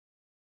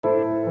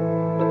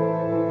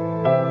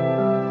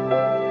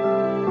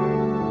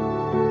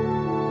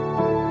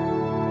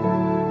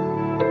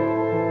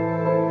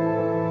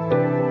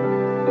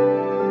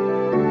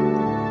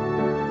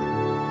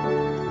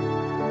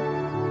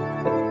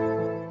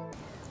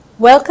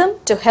Welcome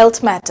to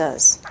Health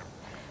Matters.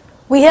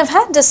 We have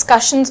had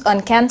discussions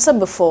on cancer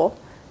before,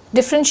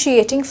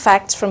 differentiating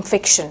facts from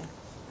fiction.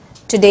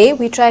 Today,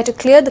 we try to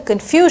clear the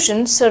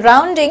confusion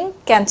surrounding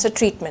cancer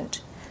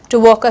treatment. To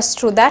walk us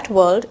through that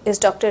world is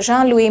Dr.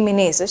 Jean-Louis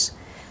Menezes.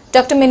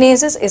 Dr.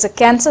 Menezes is a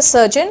cancer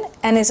surgeon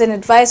and is an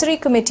advisory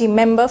committee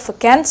member for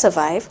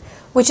CancerVive,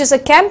 which is a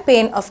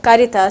campaign of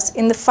Caritas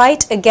in the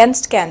fight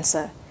against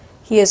cancer.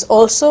 He is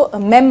also a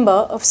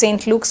member of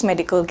St. Luke's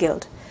Medical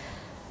Guild.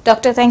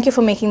 Doctor, thank you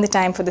for making the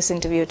time for this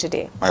interview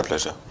today. My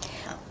pleasure.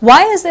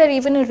 Why is there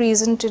even a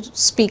reason to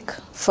speak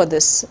for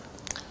this?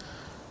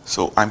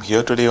 So I'm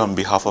here today on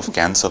behalf of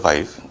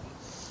CancerVive,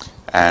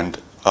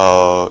 and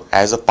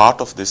as a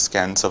part of this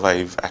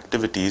CancerVive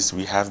activities,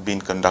 we have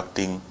been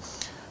conducting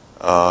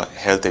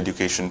health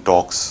education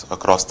talks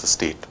across the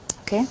state.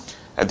 Okay.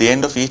 At the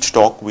end of each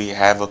talk, we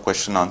have a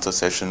question-answer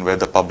session where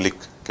the public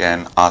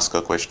can ask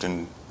a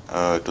question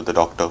to the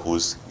doctor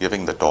who's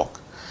giving the talk.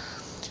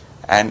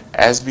 And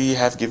as we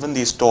have given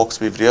these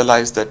talks, we've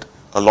realized that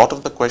a lot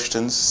of the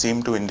questions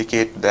seem to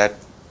indicate that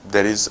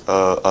there is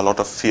a lot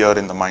of fear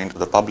in the mind of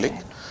the public,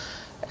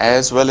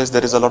 as well as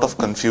there is a lot of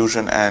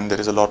confusion and there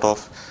is a lot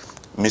of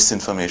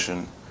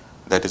misinformation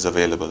that is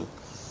available.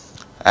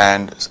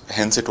 And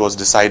hence it was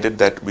decided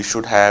that we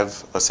should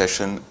have a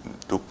session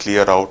to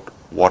clear out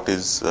what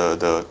is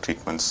the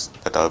treatments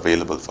that are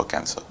available for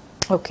cancer.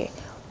 Okay.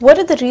 What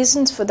are the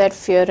reasons for that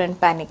fear and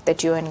panic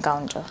that you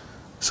encounter?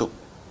 So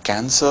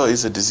cancer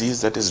is a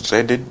disease that is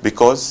dreaded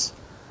because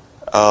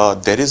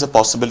there is a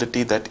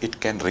possibility that it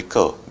can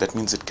recur. That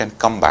means it can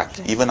come back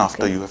even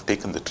after you have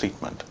taken the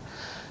treatment.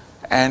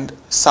 And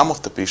some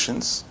of the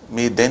patients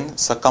may then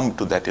succumb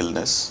to that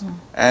illness,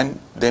 and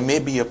there may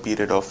be a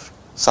period of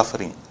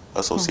suffering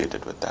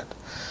associated with that.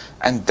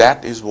 And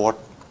that is what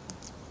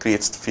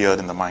creates fear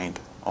in the mind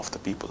of the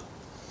people.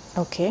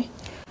 Okay.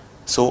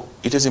 So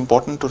it is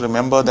important to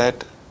remember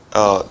that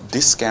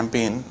this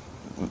campaign,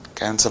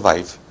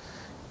 CancerVive,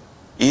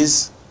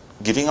 is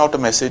giving out a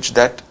message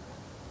that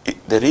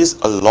there is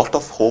a lot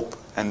of hope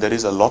and there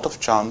is a lot of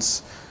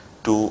chance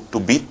to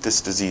beat this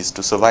disease,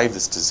 to survive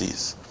this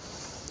disease.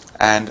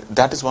 And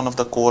that is one of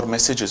the core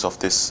messages of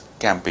this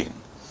campaign.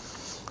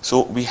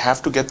 So we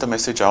have to get the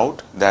message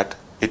out that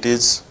it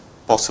is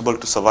possible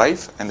to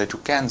survive and that you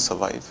can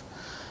survive,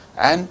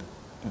 and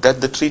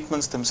that the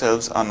treatments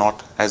themselves are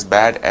not as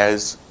bad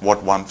as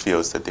what one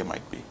fears that they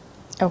might be.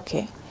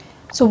 Okay.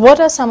 So what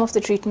are some of the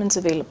treatments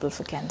available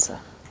for cancer?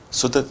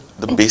 So the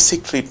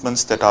basic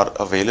treatments that are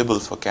available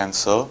for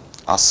cancer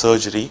are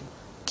surgery,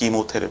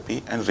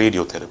 chemotherapy and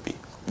radiotherapy.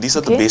 These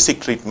are the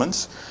basic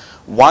treatments.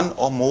 One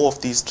or more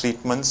of these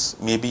treatments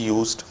may be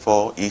used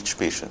for each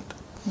patient.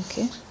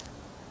 Okay.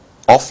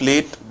 Of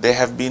late, there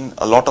have been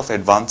a lot of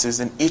advances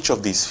in each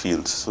of these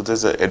fields. So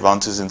there's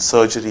advances in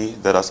surgery,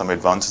 there are some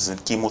advances in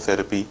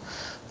chemotherapy,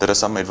 there are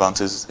some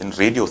advances in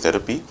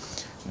radiotherapy.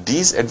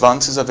 These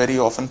advances are very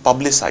often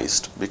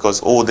publicized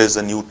because, oh, there's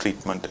a new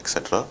treatment,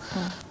 etc.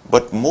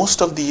 But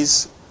most of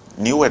these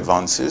new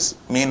advances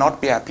may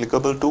not be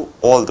applicable to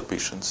all the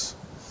patients.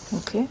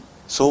 Okay.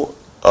 So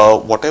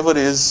whatever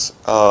is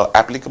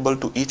applicable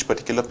to each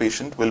particular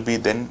patient will be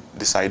then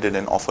decided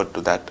and offered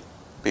to that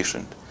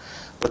patient.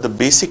 But the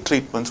basic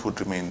treatments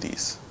would remain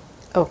these.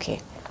 Okay.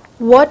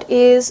 What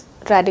is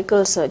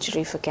radical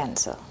surgery for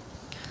cancer?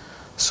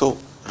 So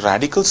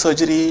radical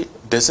surgery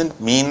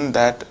doesn't mean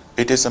that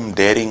it is some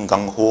daring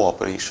gung-ho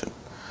operation.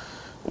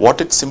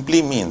 What it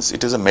simply means,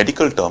 it is a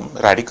medical term.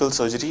 Radical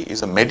surgery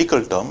is a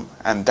medical term,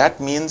 and that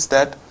means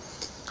that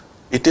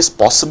it is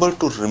possible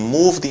to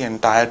remove the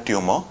entire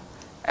tumor,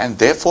 and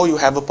therefore you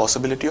have a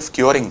possibility of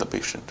curing the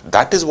patient.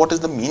 That is what is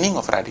the meaning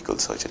of radical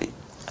surgery.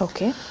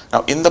 Okay.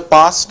 Now in the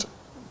past,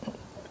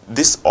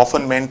 this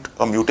often meant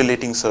a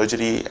mutilating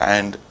surgery,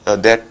 and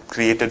that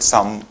created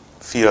some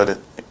fear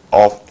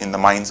in the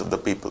minds of the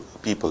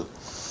people.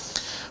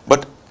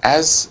 But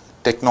as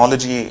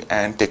technology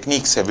and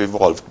techniques have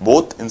evolved,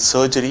 both in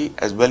surgery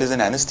as well as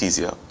in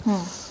anesthesia,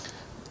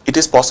 it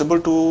is possible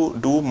to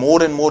do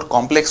more and more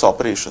complex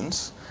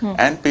operations,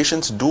 and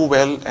patients do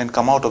well and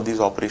come out of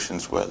these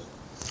operations well.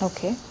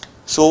 Okay.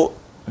 So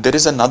there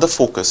is another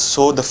focus.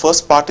 So the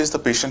first part is the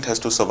patient has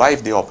to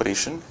survive the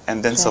operation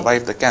and then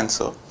survive the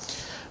cancer.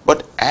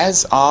 But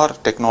as our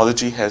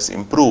technology has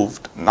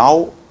improved,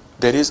 now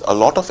there is a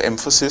lot of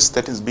emphasis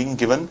that is being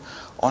given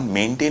on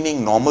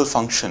maintaining normal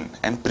function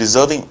and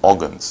preserving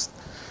organs.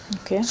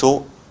 Okay.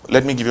 So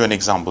let me give you an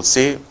example.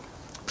 Say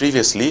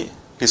previously,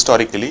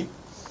 historically,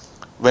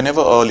 whenever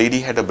a lady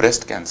had a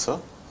breast cancer,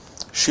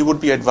 she would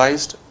be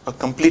advised a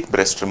complete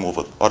breast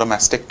removal or a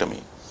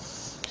mastectomy.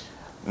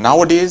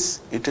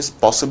 Nowadays, it is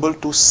possible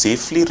to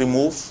safely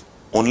remove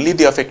only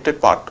the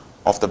affected part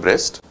of the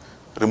breast,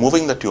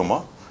 removing the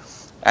tumor,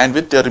 and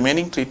with the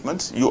remaining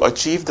treatments, you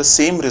achieve the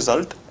same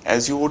result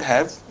as you would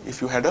have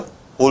if you had a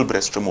whole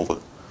breast removal.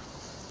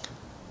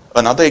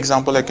 Another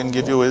example I can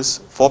give you is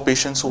for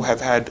patients who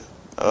have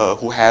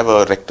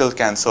a rectal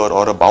cancer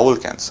or a bowel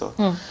cancer.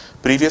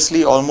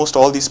 Previously, almost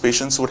all these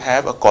patients would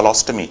have a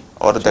colostomy,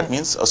 or that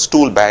means a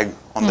stool bag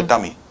on the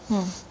tummy.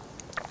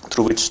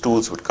 through which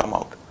stools would come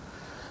out.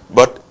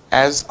 But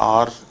as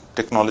our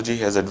technology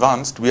has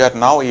advanced, we are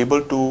now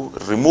able to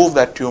remove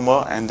that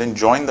tumor and then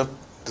join the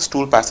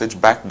stool passage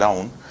back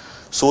down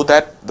so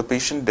that the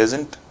patient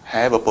doesn't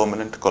have a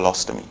permanent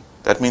colostomy.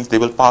 That means they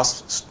will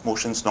pass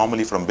motions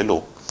normally from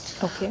below.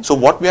 Okay. So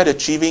what we are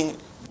achieving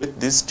with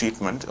this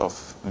treatment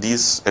of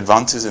these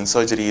advances in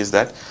surgery is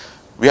that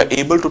we are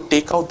able to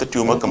take out the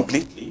tumor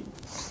completely,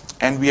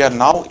 and we are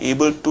now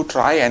able to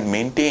try and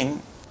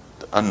maintain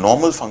a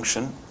normal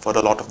function for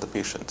a lot of the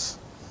patients.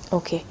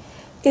 Okay.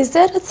 Is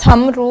there a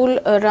thumb rule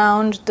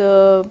around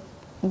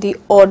the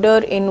order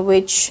in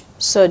which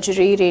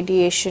surgery,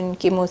 radiation,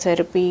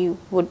 chemotherapy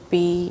would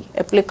be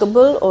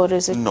applicable, or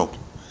is it? No.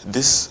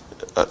 This,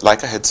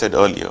 like I had said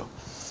earlier,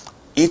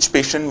 each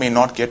patient may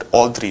not get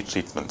all three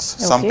treatments.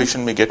 Okay. Some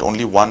patient may get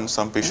only one,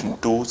 some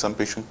patient two, some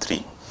patient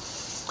three.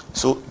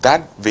 So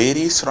that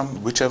varies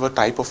from whichever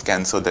type of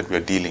cancer that we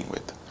are dealing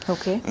with.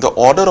 Okay. The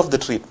order of the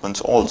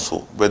treatments also,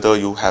 whether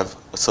you have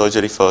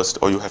surgery first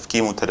or you have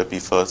chemotherapy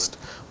first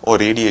or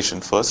radiation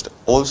first,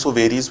 also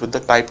varies with the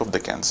type of the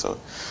cancer.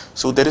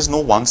 So there is no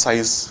one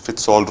size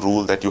fits all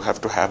rule that you have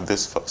to have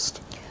this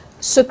first.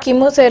 So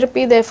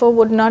chemotherapy therefore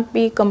would not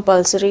be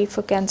compulsory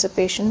for cancer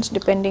patients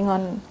depending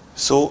on...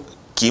 So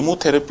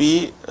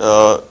chemotherapy,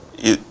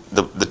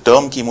 the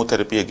term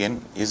chemotherapy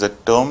again is a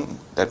term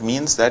that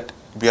means that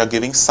we are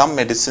giving some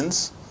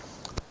medicines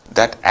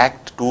that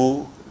act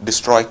to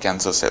destroy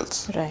cancer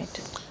cells. Right.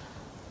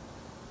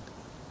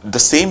 The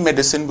same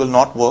medicine will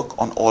not work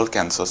on all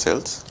cancer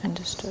cells.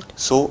 Understood.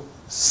 So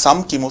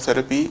some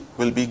chemotherapy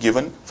will be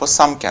given for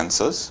some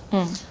cancers.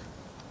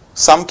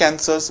 Some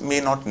cancers may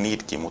not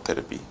need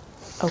chemotherapy.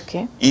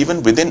 Okay.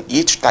 Even within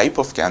each type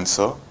of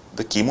cancer,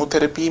 the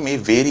chemotherapy may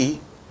vary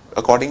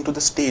according to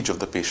the stage of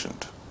the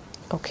patient.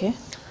 Okay.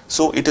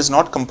 So it is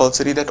not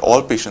compulsory that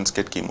all patients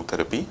get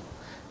chemotherapy.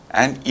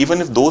 And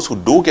even if those who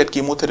do get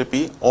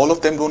chemotherapy, all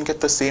of them don't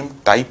get the same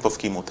type of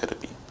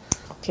chemotherapy.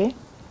 Okay.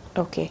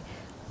 Okay.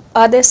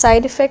 Are there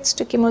side effects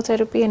to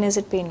chemotherapy, and is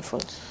it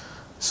painful?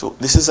 So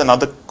this is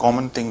another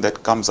common thing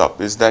that comes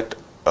up, is that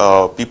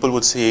people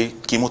would say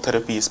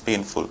chemotherapy is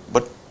painful.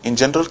 But in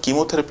general,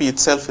 chemotherapy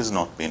itself is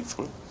not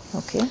painful.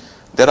 Okay.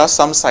 There are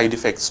some side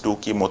effects to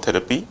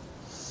chemotherapy.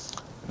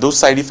 Those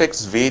side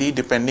effects vary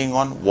depending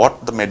on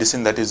what the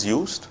medicine that is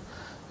used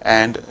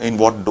and in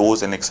what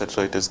dose and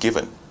etc. it is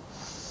given.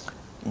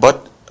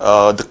 But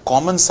the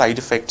common side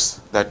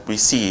effects that we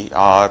see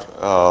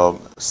are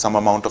some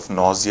amount of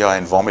nausea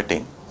and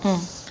vomiting.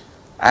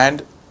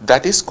 And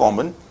that is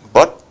common,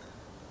 but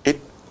it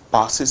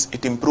passes,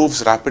 it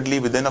improves rapidly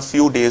within a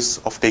few days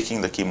of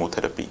taking the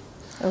chemotherapy.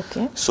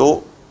 Okay.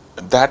 So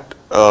that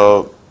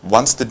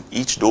once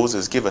each dose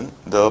is given,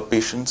 the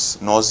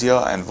patient's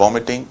nausea and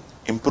vomiting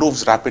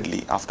improves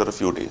rapidly after a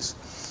few days.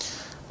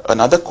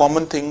 Another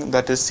common thing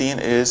that is seen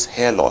is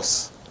hair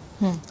loss.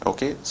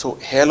 Okay, so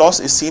hair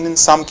loss is seen in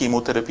some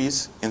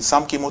chemotherapies. In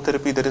some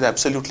chemotherapy, there is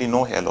absolutely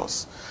no hair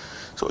loss.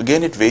 So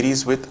again, it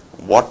varies with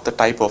what the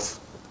type of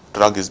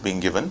drug is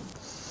being given.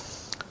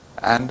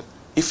 And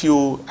if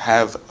you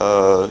have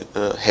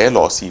hair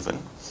loss even,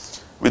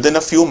 within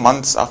a few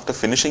months after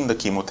finishing the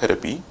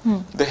chemotherapy,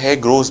 the hair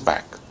grows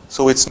back.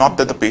 So it's not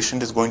that the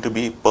patient is going to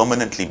be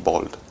permanently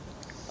bald.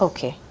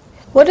 Okay.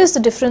 What is the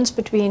difference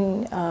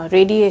between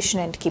radiation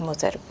and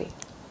chemotherapy?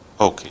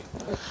 Okay.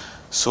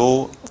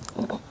 So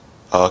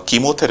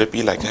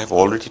chemotherapy, like I have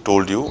already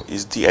told you,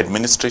 is the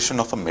administration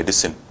of a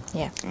medicine.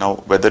 Yeah. Now,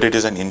 whether it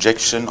is an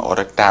injection or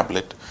a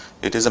tablet,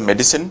 it is a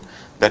medicine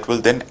that will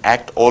then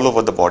act all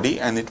over the body,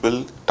 and it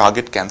will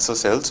target cancer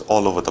cells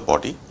all over the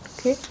body.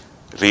 Okay.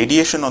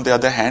 Radiation, on the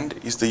other hand,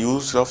 is the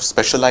use of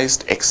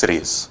specialized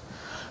X-rays.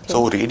 Okay.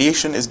 So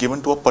radiation is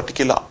given to a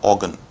particular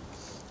organ.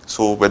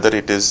 So whether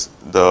it is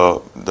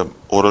the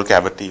oral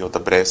cavity or the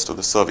breast or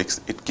the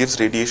cervix, it gives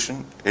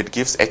radiation, it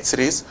gives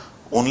X-rays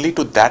only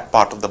to that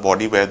part of the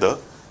body where the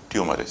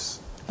tumor is.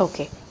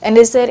 Okay. And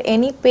is there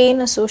any pain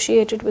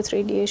associated with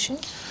radiation?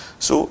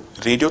 So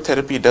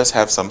radiotherapy does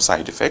have some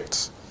side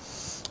effects.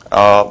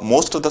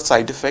 Most of the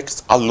side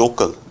effects are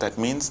local. That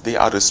means they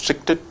are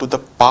restricted to the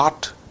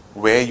part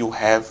where you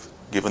have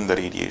given the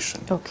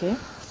radiation. Okay.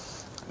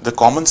 The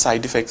common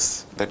side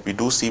effects that we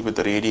do see with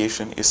the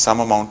radiation is some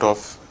amount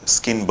of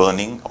skin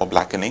burning or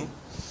blackening,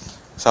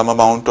 some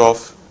amount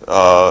of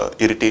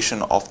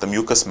irritation of the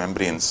mucous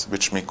membranes,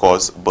 which may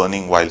cause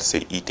burning while,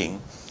 say, eating.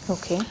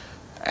 Okay.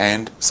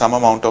 And some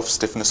amount of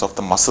stiffness of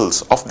the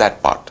muscles of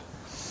that part.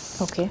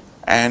 Okay.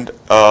 And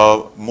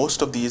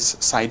most of these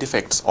side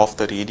effects of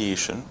the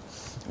radiation,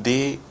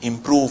 they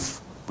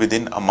improve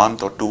within a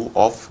month or two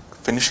of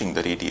finishing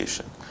the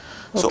radiation.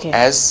 Okay. So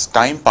as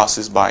time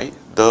passes by,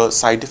 the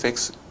side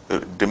effects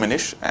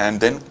diminish, and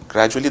then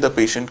gradually the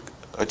patient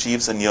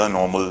achieves a near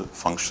normal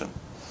function.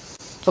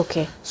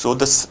 Okay. So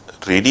the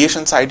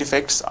radiation side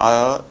effects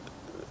are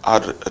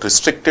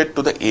restricted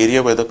to the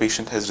area where the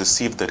patient has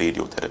received the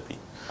radiotherapy.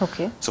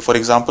 Okay. So for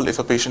example, if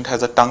a patient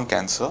has a tongue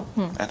cancer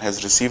and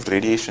has received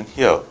radiation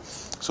here,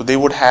 so they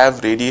would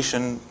have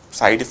radiation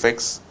side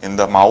effects in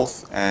the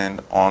mouth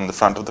and on the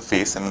front of the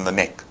face and in the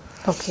neck.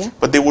 Okay.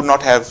 but they would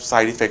not have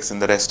side effects in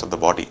the rest of the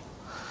body.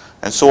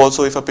 And so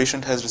also if a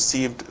patient has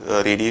received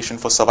radiation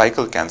for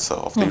cervical cancer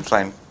of the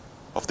uterine,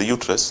 of the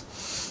uterus,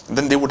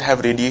 then they would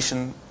have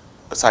radiation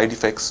side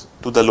effects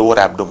to the lower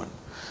abdomen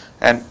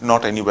and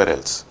not anywhere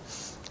else.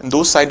 And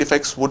those side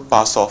effects would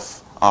pass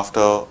off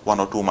after 1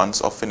 or 2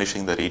 months of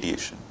finishing the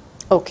radiation.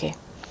 Okay.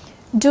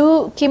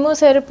 Do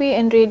chemotherapy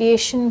and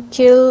radiation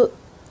kill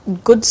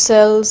good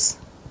cells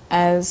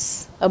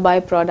as a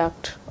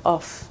byproduct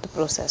of the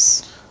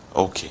process?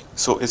 Okay,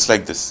 so it's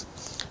like this.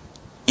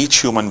 Each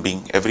human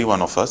being, every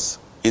one of us,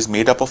 is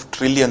made up of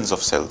trillions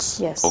of cells.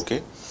 Yes.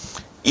 Okay.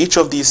 Each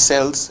of these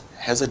cells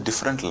has a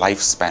different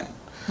lifespan.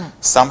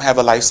 Some have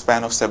a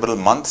lifespan of several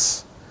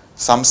months,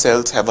 some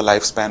cells have a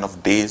lifespan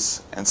of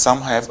days, and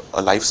some have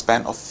a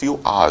lifespan of few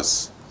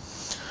hours.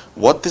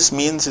 What this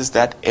means is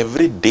that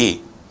every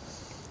day,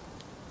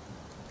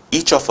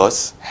 each of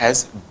us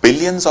has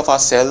billions of our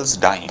cells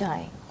dying.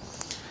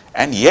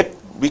 And yet,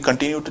 we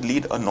continue to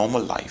lead a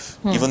normal life.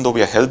 Even though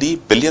we are healthy,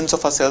 billions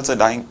of our cells are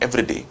dying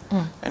every day,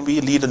 and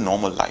we lead a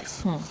normal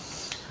life.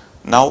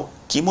 Now,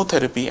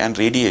 chemotherapy and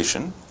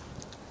radiation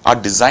are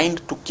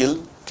designed to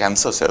kill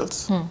cancer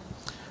cells,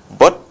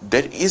 but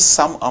there is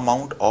some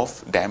amount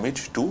of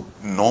damage to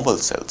normal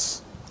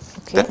cells.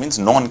 Okay. That means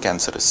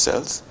non-cancerous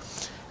cells.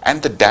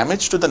 And the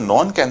damage to the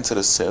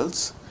non-cancerous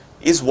cells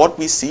is what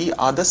we see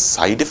are the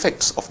side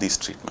effects of these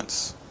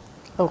treatments.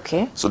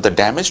 Okay. So the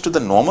damage to the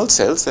normal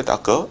cells that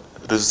occur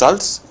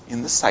results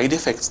in the side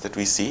effects that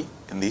we see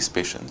in these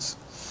patients.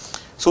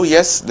 So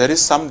yes, there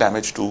is some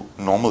damage to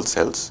normal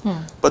cells,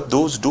 but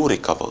those do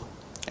recover.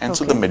 And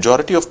so the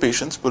majority of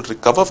patients will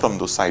recover from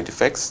those side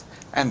effects,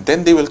 and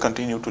then they will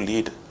continue to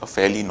lead a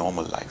fairly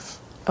normal life.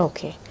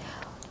 Okay.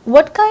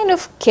 What kind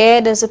of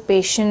care does a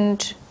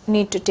patient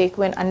need to take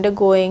when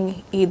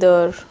undergoing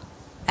either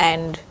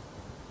and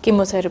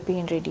chemotherapy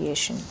and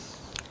radiation?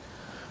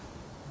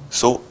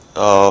 So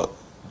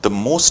the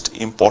most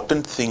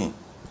important thing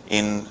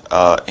in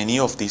any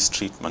of these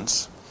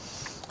treatments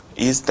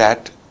is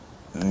that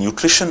the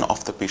nutrition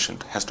of the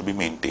patient has to be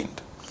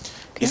maintained.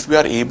 Okay. If we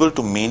are able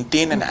to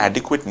maintain an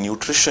adequate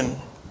nutrition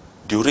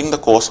during the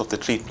course of the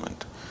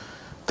treatment,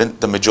 then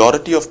the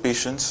majority of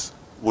patients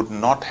would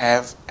not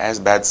have as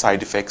bad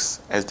side effects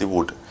as they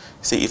would,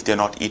 say, if they are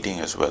not eating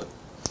as well.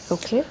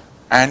 Okay.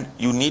 And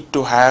you need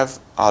to have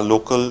a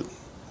local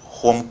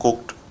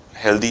home-cooked,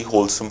 healthy,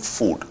 wholesome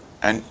food,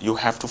 and you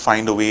have to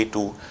find a way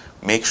to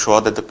make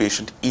sure that the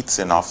patient eats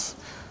enough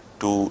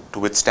to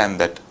withstand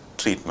that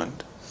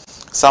treatment.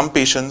 Some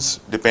patients,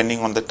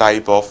 depending on the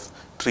type of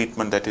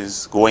treatment that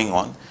is going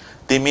on,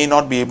 they may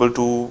not be able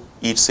to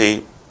eat,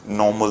 say,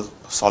 normal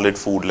solid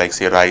food like,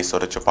 say, rice or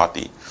a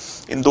chapati.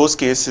 In those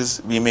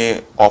cases, we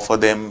may offer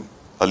them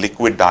a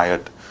liquid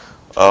diet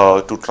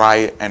to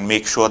try and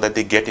make sure that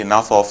they get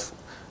enough of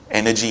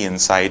energy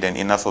inside and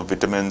enough of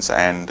vitamins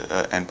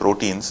and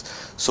proteins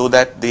so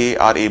that they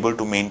are able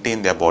to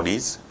maintain their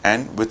bodies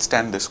and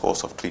withstand this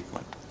course of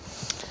treatment.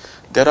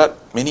 There are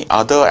many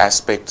other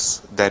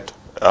aspects that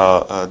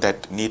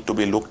need to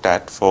be looked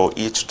at for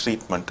each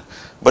treatment,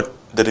 but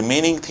the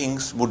remaining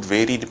things would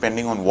vary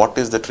depending on what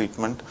is the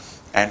treatment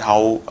and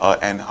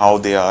how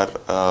they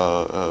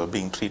are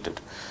being treated.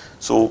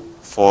 So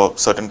for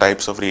certain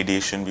types of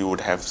radiation, we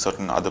would have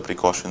certain other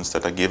precautions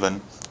that are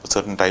given. For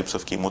certain types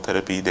of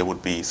chemotherapy, there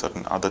would be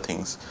certain other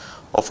things,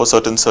 or for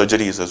certain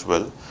surgeries as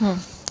well.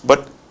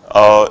 But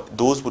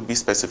those would be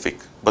specific.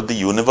 But the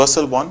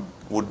universal one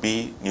would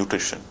be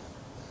nutrition.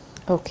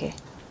 Okay.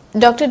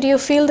 Doctor, do you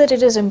feel that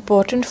it is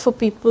important for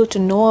people to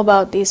know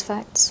about these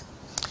facts?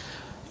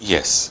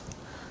 Yes.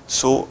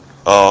 So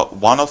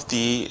one of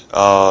the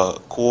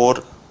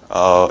core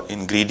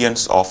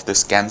ingredients of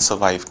this Can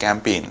Survive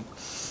campaign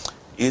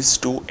is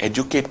to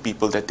educate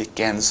people that they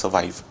can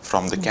survive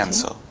from the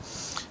cancer.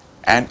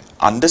 And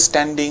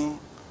understanding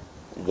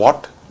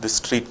what this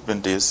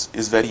treatment is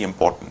very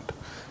important.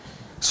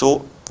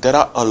 So there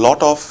are a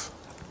lot of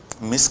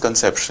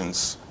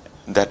misconceptions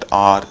that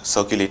are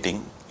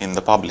circulating in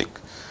the public.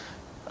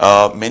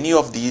 Many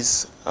of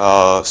these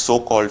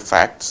so-called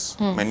facts,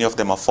 many of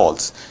them are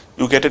false.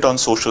 You get it on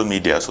social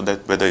media, so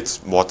that whether it's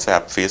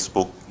WhatsApp,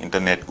 Facebook,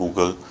 internet,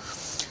 Google.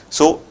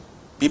 So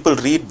people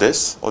read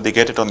this or they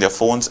get it on their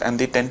phones and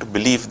they tend to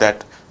believe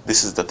that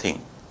this is the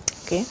thing.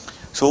 Okay.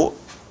 So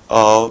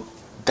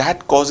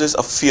that causes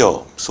a fear.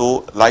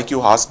 So like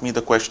you asked me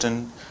the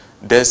question,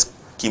 does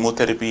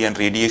chemotherapy and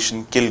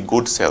radiation kill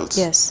good cells?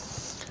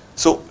 Yes.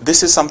 So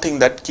this is something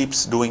that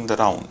keeps doing the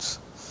rounds.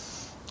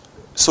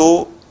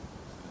 So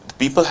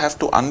people have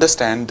to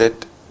understand that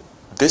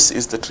this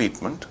is the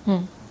treatment,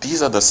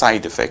 these are the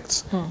side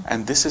effects,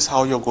 and this is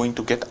how you're going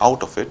to get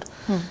out of it.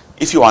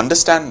 If you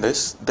understand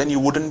this, then you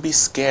wouldn't be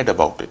scared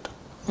about it.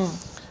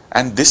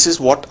 And this is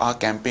what our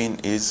campaign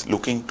is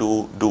looking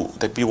to do,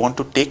 that we want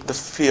to take the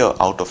fear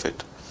out of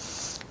it.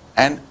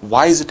 And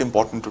why is it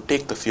important to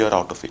take the fear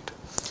out of it?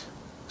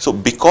 So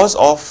because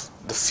of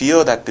the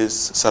fear that is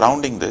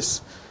surrounding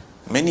this,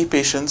 many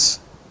patients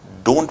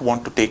don't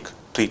want to take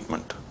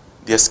treatment.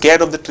 They are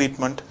scared of the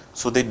treatment,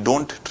 so they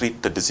don't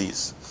treat the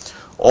disease.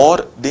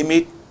 Or they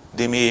may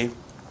they may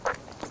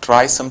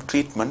try some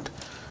treatment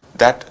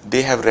that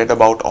they have read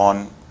about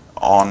on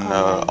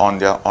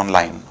their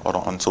online or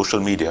on social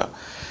media,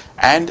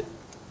 and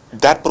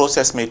that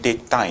process may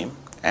take time,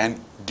 and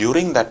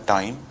during that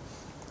time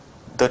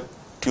the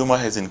tumor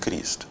has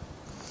increased.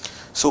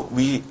 So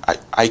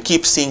I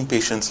keep seeing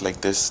patients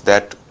like this,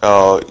 that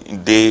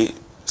they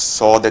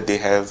saw that they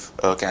have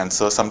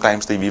cancer.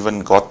 Sometimes they've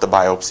even got the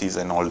biopsies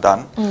and all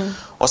done,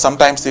 or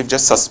sometimes they've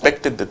just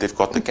suspected that they've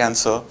got the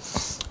cancer,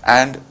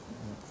 and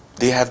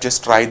they have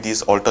just tried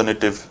these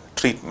alternative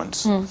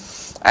treatments,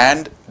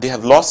 and they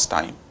have lost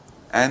time,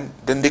 and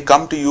then they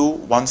come to you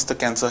once the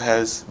cancer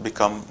has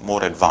become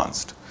more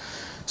advanced.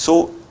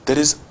 So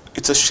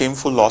it's a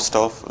shameful loss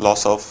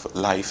of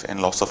life and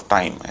loss of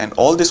time, and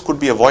all this could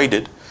be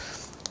avoided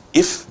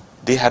if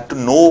they had to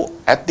know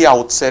at the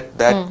outset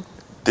that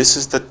this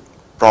is the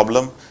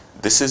problem,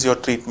 this is your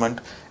treatment,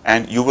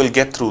 and you will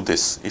get through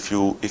this if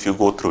you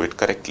go through it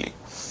correctly.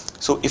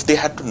 So if they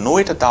had to know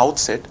it at the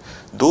outset,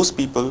 those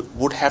people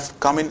would have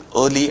come in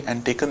early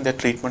and taken their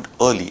treatment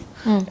early,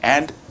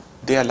 and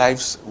their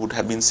lives would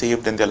have been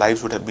saved, and their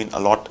lives would have been a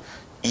lot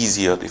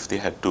easier if they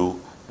had to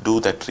do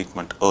that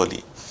treatment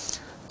early.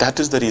 That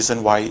is the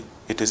reason why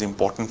it is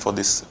important for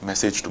this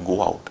message to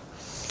go out.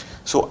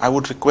 So I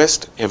would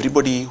request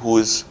everybody who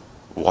is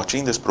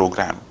watching this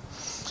program,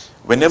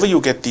 whenever you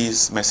get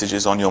these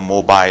messages on your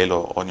mobile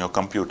or on your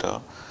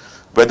computer,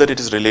 whether it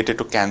is related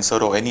to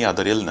cancer or any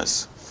other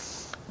illness,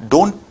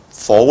 don't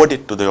forward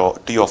it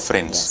to your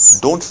friends. Yes.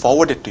 Don't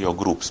forward it to your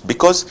groups,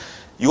 because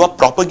you are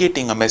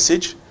propagating a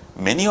message.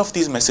 Many of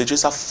these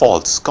messages are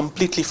false,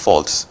 completely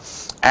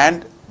false,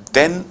 and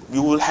then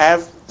you will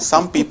have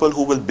some people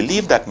who will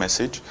believe that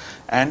message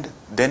and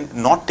then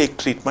not take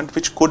treatment,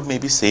 which could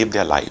maybe save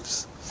their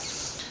lives.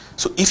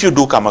 So if you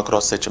do come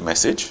across such a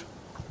message,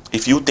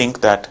 if you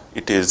think that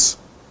it is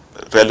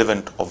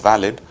relevant or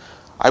valid,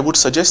 I would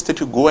suggest that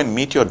you go and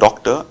meet your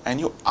doctor and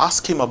you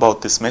ask him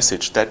about this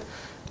message, that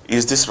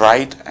is this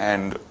right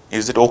and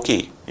is it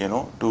okay,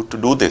 to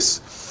do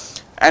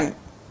this, and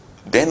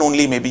then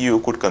only maybe you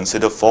could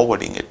consider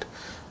forwarding it,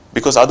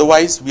 because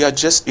otherwise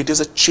it is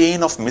a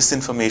chain of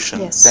misinformation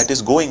that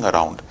is going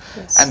around,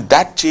 and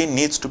that chain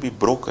needs to be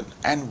broken,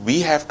 and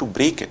we have to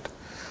break it.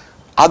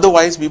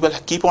 Otherwise we will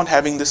keep on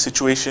having this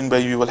situation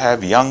where we will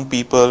have young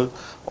people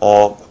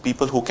or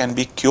people who can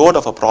be cured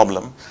of a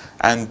problem,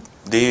 and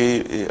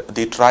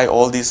they try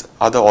all these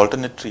other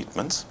alternate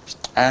treatments,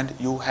 and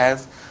you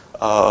have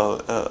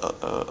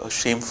a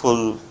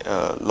shameful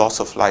loss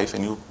of life,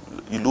 and you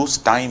lose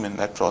time in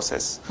that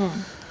process.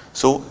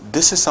 So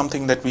this is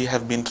something that we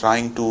have been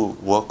trying to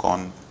work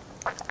on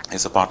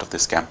as a part of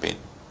this campaign.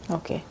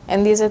 Okay,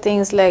 and these are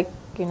things like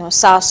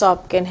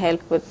SASOP can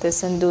help with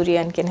this, and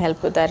Durian can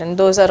help with that, and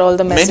those are all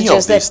the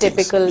messages that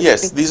typical.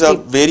 Yes, these are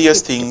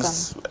various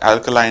things,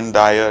 alkaline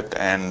diet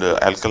and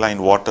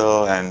alkaline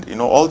water,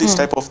 and all these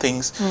type of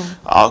things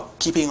are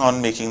keeping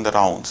on making the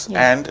rounds,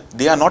 and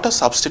they are not a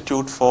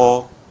substitute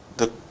for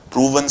the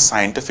proven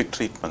scientific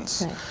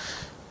treatments. Right.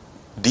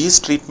 These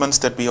treatments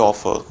that we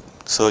offer,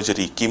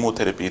 surgery,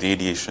 chemotherapy,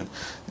 radiation,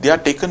 they are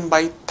taken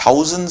by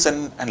thousands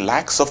and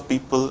lakhs of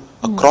people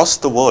across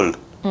the world.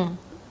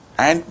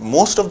 And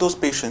most of those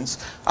patients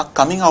are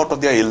coming out of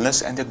their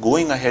illness and they're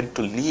going ahead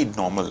to lead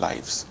normal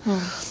lives.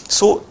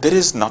 So there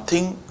is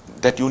nothing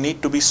that you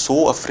need to be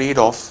so afraid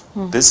of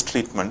this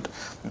treatment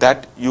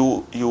that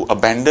you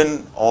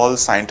abandon all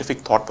scientific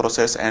thought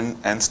process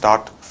and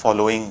start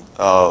following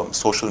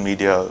social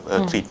media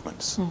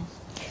treatments.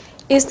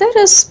 Is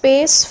there a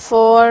space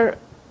for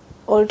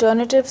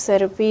alternative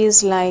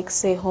therapies like,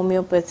 say,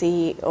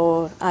 homeopathy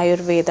or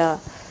Ayurveda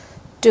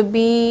to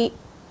be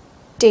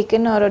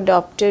taken or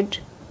adopted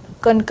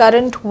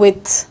concurrent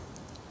with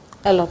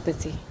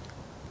allopathy?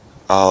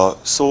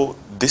 So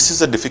this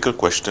is a difficult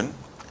question.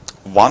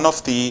 One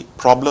of the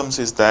problems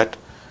is that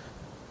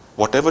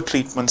whatever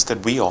treatments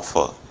that we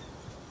offer,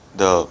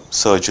 the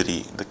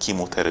surgery, the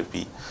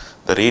chemotherapy,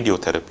 the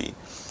radiotherapy,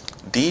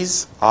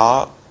 these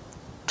are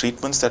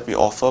treatments that we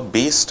offer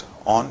based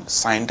on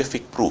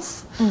scientific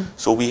proof.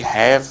 So we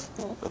have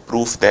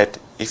proof that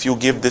if you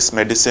give this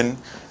medicine,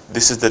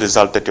 this is the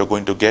result that you're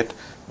going to get,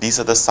 these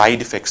are the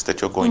side effects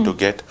that you're going to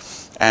get,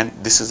 and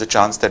this is the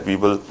chance that we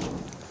will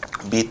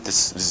beat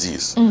this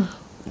disease.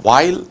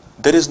 While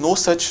there is no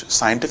such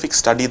scientific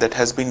study that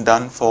has been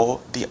done for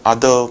the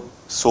other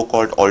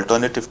so-called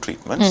alternative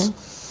treatments.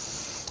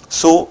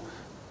 So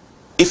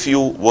if you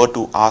were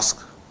to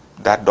ask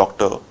that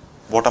doctor,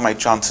 what are my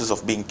chances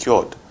of being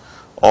cured,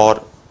 or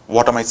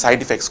what are my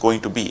side effects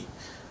going to be,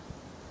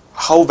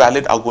 how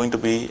valid are going to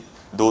be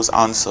those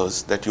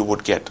answers that you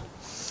would get?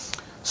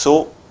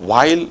 So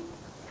while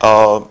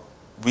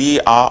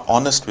we are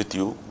honest with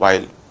you,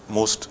 while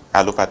most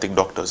allopathic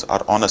doctors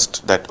are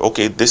honest that,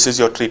 okay, this is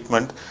your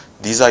treatment,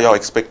 these are your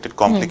expected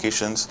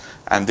complications,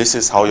 and this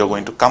is how you're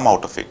going to come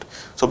out of it.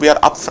 So we are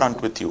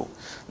upfront with you.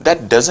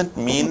 That doesn't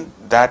mean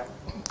that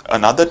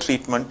another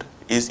treatment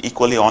is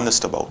equally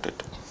honest about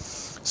it.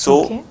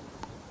 So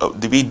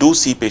we do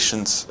see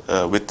patients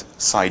with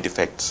side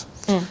effects.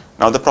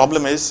 Now the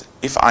problem is,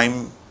 if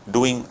I'm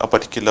doing a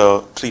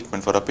particular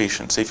treatment for a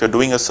patient, say if you're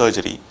doing a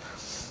surgery,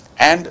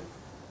 and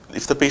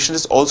if the patient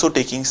is also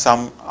taking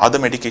some other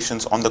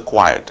medications on the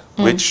quiet,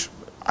 which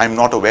I'm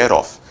not aware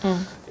of,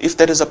 if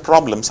there is a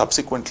problem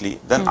subsequently,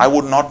 then I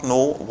would not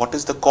know what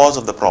is the cause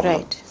of the problem.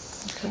 Right.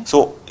 Okay.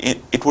 So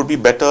it would be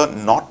better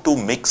not to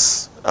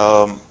mix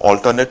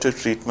alternative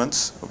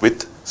treatments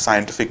with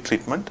scientific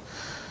treatment.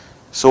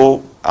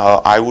 So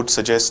I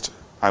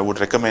would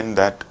recommend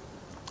that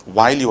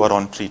while you are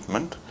on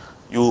treatment,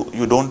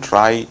 you don't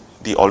try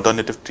the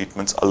alternative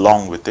treatments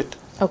along with it.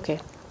 Okay.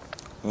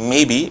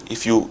 Maybe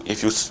if you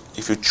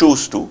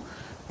choose to,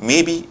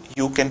 maybe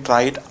you can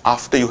try it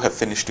after you have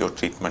finished your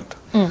treatment,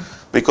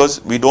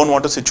 because we don't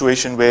want a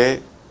situation where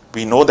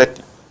we know that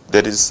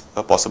there is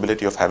a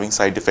possibility of having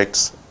side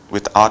effects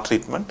with our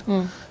treatment,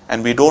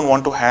 and we don't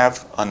want to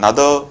have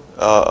another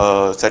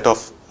set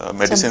of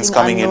medicines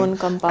coming in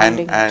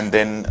and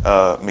then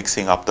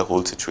mixing up the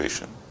whole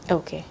situation.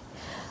 Okay.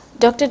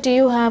 Doctor, do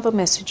you have a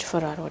message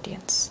for our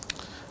audience?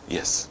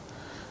 Yes.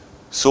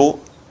 So,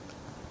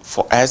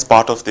 as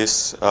part of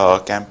this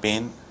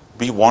campaign,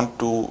 we want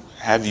to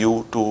have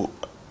you to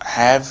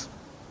have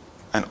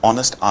an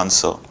honest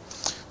answer.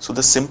 So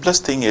the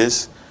simplest thing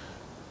is,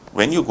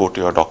 when you go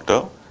to your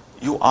doctor,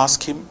 you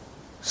ask him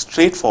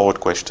straightforward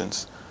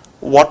questions.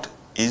 What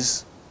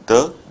is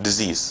the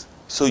disease?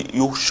 So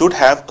you should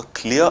have a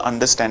clear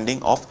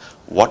understanding of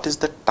what is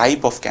the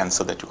type of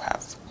cancer that you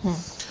have.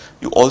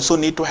 You also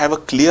need to have a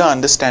clear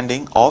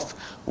understanding of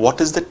what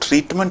is the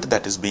treatment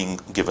that is being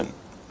given.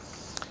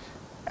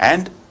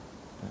 And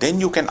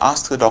then you can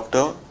ask the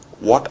doctor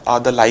what are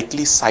the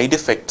likely side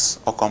effects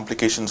or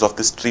complications of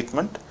this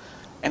treatment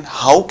and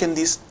how can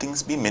these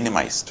things be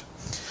minimized.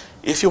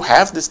 If you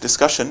have this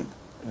discussion,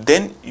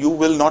 then you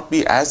will not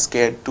be as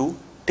scared to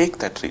take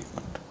that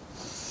treatment.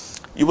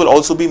 You will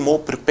also be more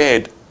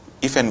prepared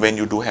if and when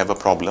you do have a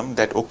problem,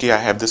 that okay, I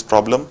have this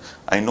problem,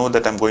 I know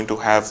that I'm going to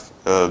have,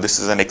 this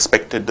is an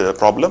expected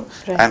problem,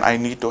 and I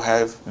need to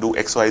do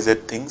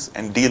XYZ things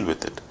and deal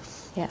with it.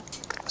 Yeah.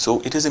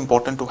 So it is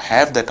important to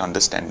have that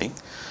understanding.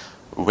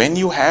 When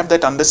you have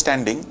that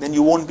understanding, then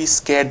you won't be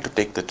scared to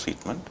take the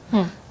treatment.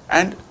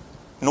 And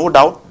no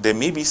doubt there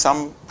may be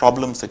some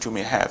problems that you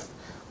may have,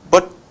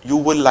 but you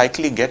will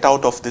likely get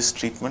out of this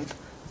treatment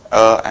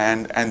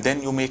and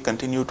then you may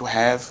continue to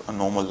have a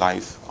normal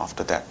life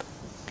after that.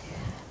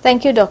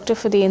 Thank you, Doctor,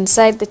 for the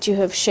insight that you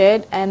have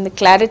shared and the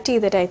clarity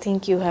that I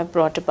think you have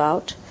brought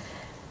about.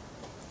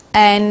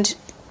 And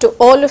to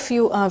all of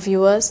you, our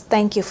viewers,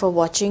 thank you for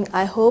watching.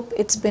 I hope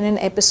it's been an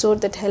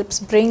episode that helps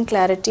bring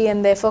clarity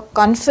and therefore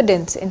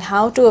confidence in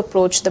how to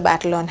approach the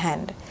battle on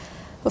hand.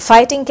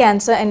 Fighting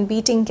cancer and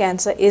beating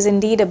cancer is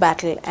indeed a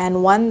battle,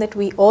 and one that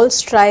we all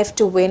strive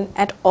to win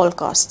at all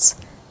costs.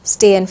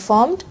 Stay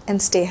informed and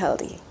stay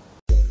healthy.